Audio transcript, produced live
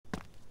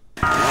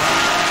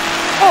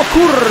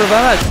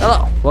Kurwa!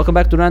 Hello! Welcome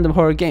back to Random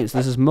Horror Games.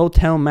 This is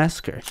Motel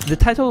Massacre. The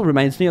title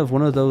reminds me of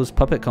one of those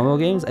puppet combo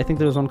games. I think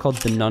there was one called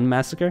The Nun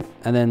Massacre.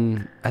 And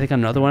then I think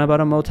another one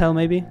about a motel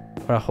maybe?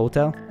 Or a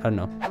hotel? I don't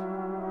know.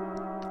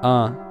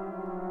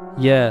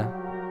 Yeah.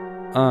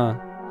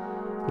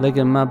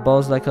 Licking my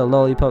balls like a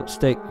lollipop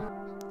stick.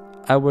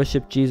 I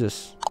worship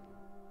Jesus.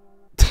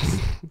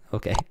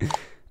 Okay.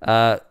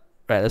 Right,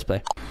 let's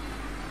play.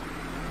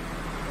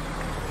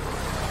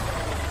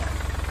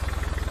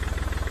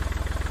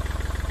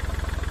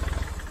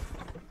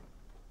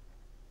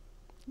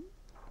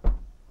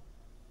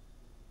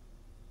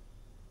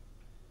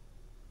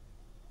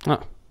 Oh.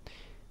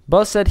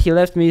 Boss said he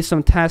left me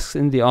some tasks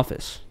in the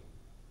office.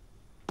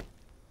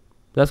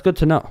 That's good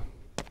to know.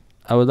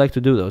 I would like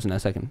to do those in a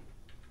second.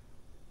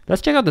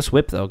 Let's check out this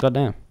whip though,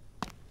 goddamn.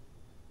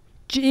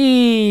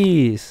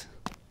 Jeez!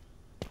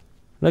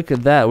 Look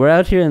at that. We're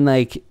out here in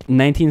like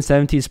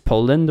 1970s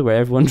Poland where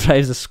everyone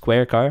drives a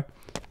square car.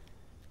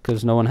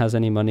 Because no one has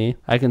any money.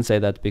 I can say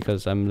that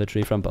because I'm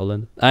literally from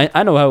Poland.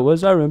 I know how it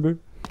was, I remember.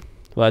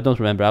 Well, I don't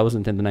remember. I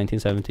wasn't in the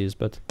 1970s,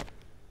 but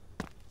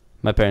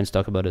my parents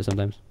talk about it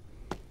sometimes.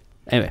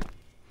 Anyway.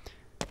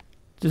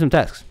 Do some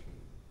tasks.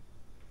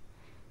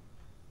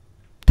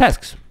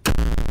 Tasks!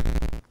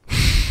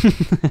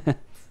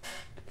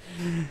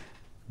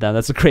 Damn,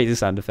 that's a crazy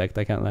sound effect,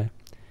 I can't lie.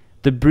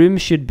 The broom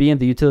should be in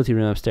the utility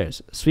room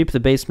upstairs. Sweep the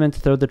basement,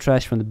 throw the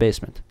trash from the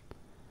basement.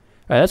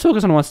 Alright, let's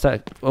focus on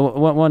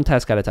one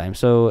task at a time.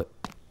 So,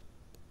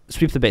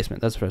 sweep the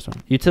basement, that's the first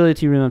one.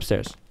 Utility room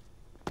upstairs.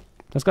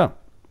 Let's go.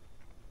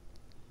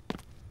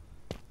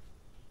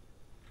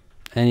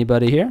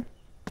 Anybody here?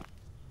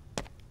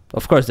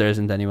 Of course there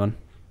isn't anyone.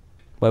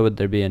 Why would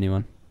there be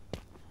anyone?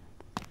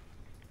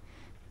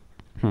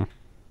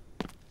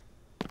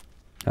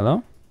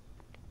 Hello?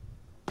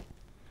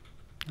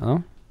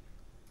 Hello?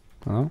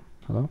 Hello?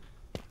 Hello?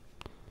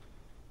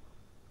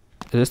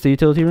 Is this the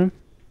utility room?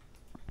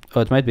 Oh,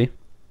 it might be.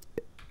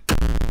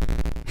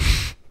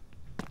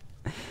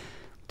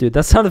 Dude,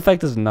 that sound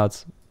effect is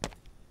nuts.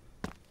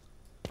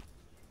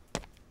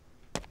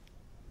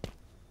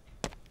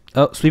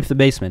 Oh, sweep the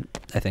basement,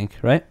 I think,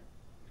 right?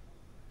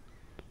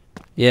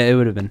 Yeah, it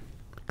would have been.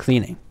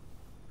 Cleaning.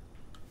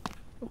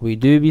 We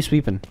do be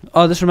sweeping.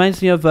 Oh, this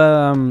reminds me of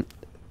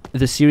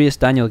the Serious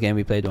Daniel game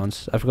we played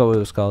once. I forgot what it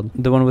was called.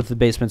 The one with the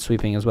basement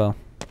sweeping as well.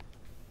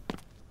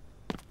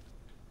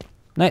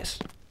 Nice.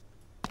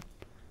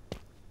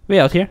 We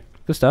out here.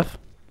 Good stuff.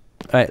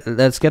 Alright,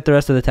 let's get the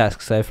rest of the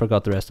tasks. I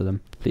forgot the rest of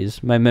them.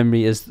 Please. My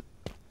memory is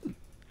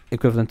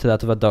equivalent to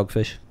that of a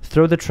dogfish.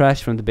 Throw the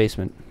trash from the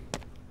basement.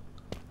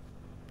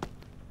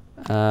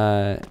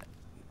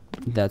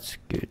 That's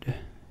good.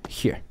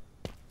 Here.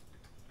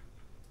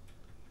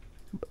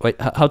 Wait,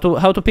 how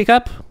to pick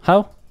up?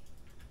 How?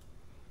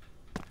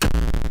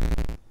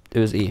 It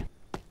was E.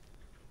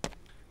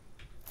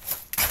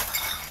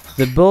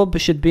 The bulb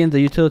should be in the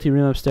utility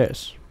room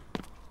upstairs.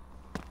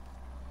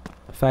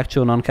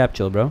 Factual,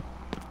 non-captual, bro.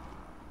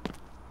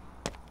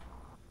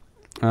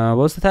 What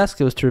was the task?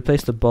 It was to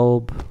replace the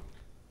bulb.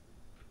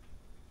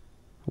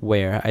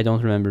 Where? I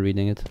don't remember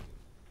reading it.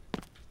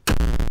 I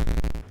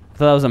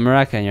thought that was a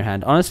maraca in your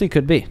hand. Honestly,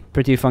 could be.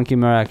 Pretty funky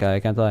maraca, I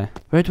can't lie.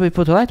 Where do we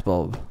put the light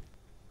bulb?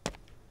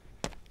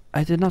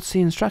 I did not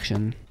see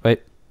instruction.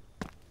 Wait.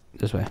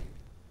 This way.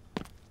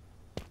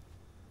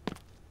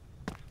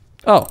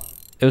 Oh,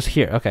 it was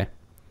here. Okay.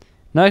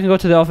 Now I can go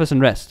to the office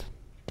and rest.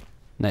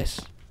 Nice.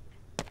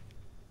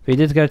 We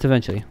did get it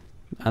eventually.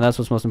 And that's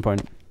what's most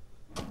important.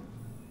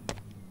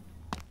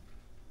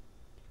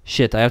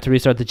 Shit, I have to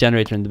restart the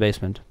generator in the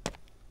basement.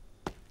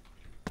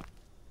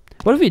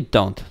 What if we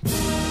don't?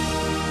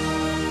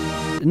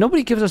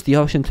 Nobody gives us the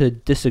option to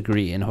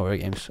disagree in horror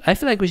games. I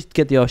feel like we should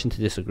get the option to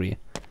disagree.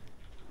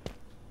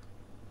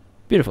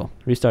 Beautiful.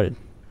 Restarted.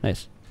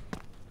 Nice.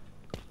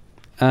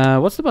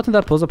 What's the button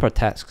that pulls up our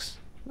tasks?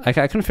 I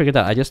couldn't figure it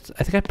out. I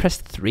think I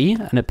pressed 3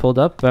 and it pulled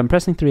up, but I'm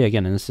pressing 3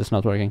 again and it's just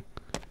not working.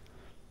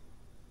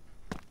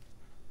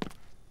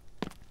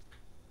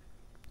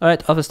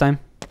 Alright, office time.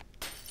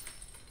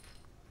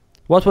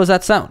 What was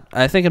that sound?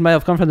 I think it might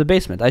have come from the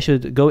basement. I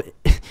should go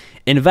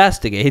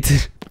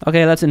investigate.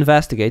 Okay, let's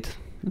investigate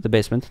the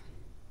basement.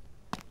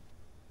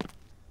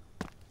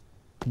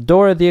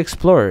 Dora the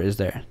Explorer is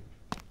there.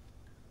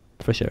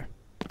 For sure.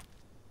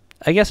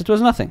 I guess it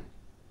was nothing.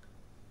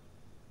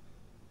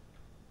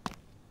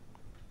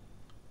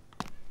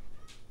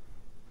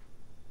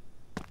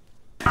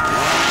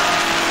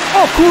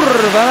 Oh,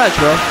 kurwa mać,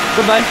 bro.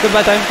 Goodbye,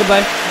 goodbye time,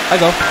 goodbye. I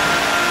go.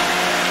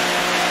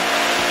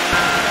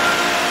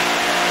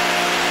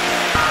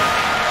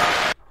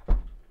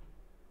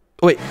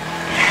 Wait.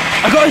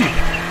 I got in!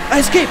 I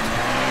escaped!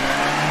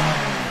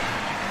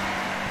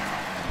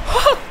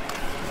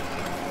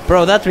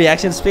 Bro, that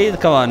reaction speed,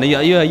 come on,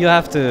 you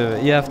have to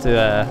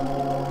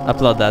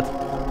applaud that.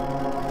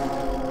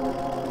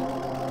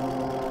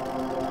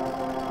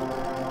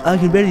 I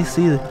can barely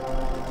see it.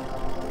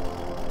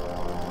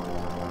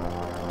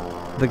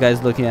 The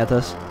guy's looking at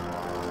us.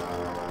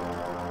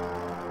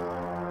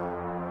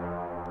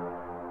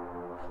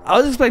 I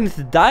was expecting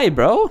to die,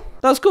 bro.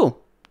 That was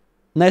cool.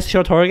 Nice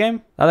short horror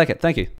game. I like it. Thank you.